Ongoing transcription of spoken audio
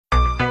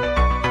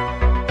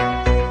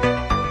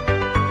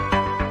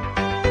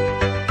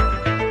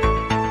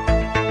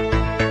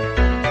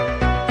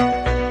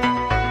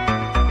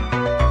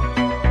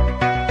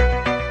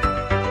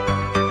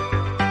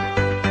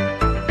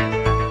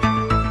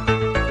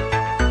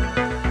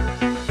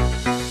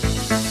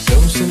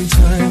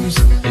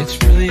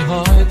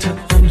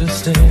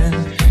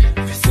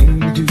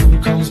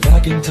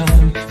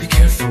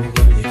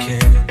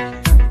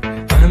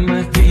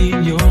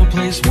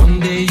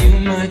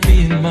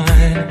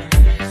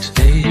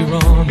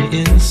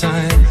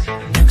inside.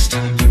 Next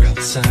time you're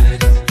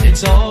outside,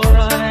 it's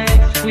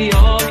alright, we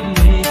all can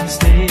make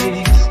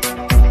mistakes.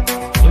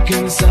 Look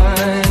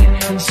inside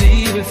and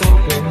see with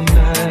open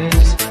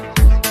eyes.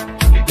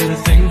 You better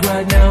think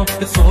right now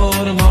before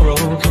tomorrow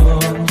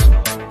comes.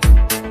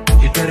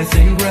 You better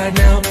think right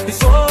now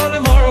before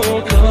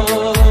tomorrow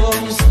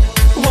comes.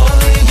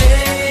 One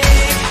day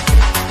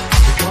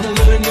you're gonna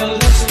learn your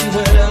lesson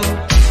well.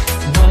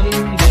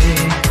 One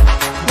day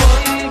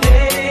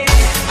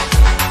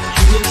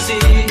you will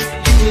see,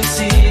 you will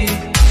see.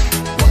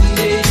 One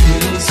day you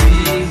will see.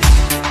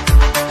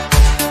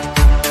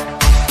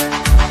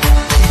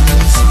 You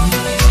will see.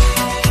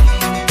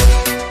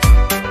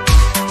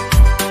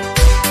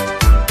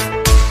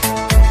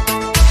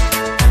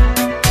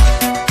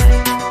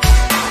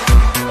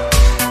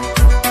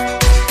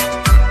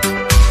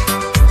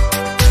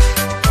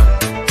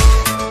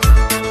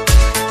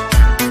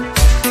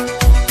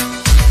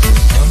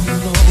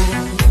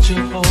 Unload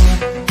your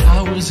heart,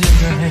 hours in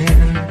your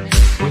hand.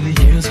 When the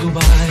years go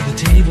by, the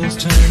tables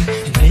turn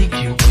and make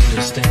you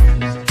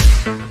understand.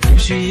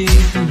 Appreciate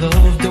the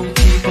love, don't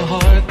keep a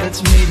heart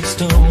that's made of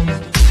stone.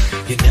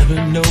 You never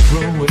know,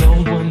 growing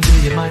old, one day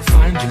you might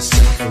find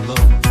yourself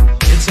alone.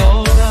 It's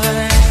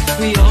alright,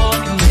 we all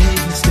can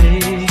make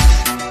mistakes.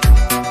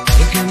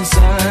 Look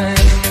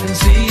inside and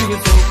see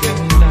with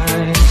open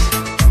eyes.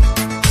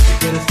 You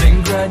better think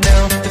right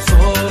now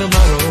before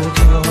tomorrow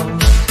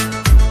comes.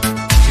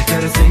 You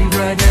better think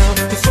right now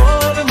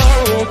before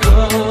tomorrow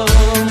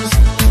comes.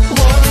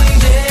 One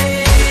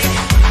day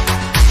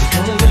you're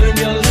gonna learn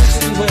your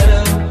lesson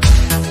well.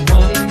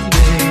 One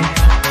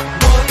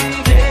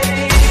day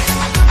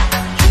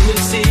you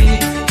will see,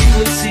 you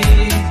will see.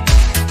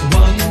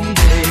 One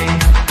day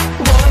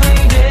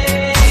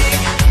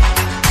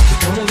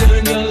you're gonna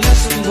learn your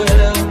lesson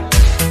well.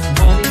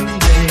 One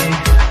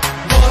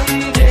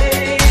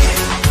day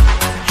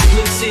you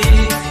will see,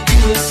 you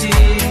will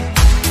see.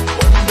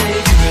 One day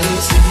you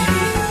will see.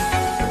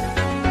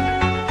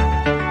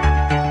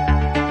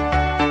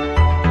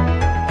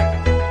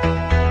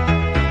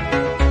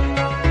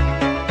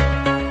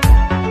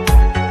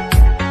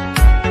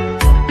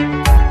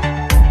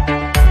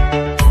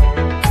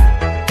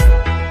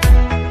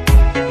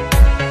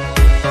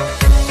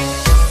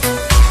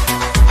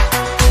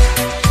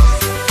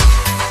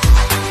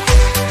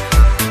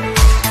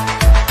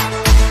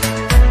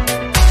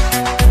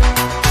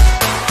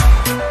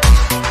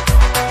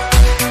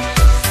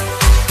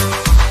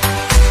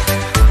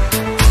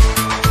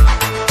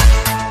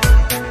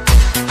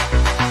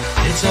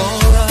 It's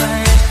all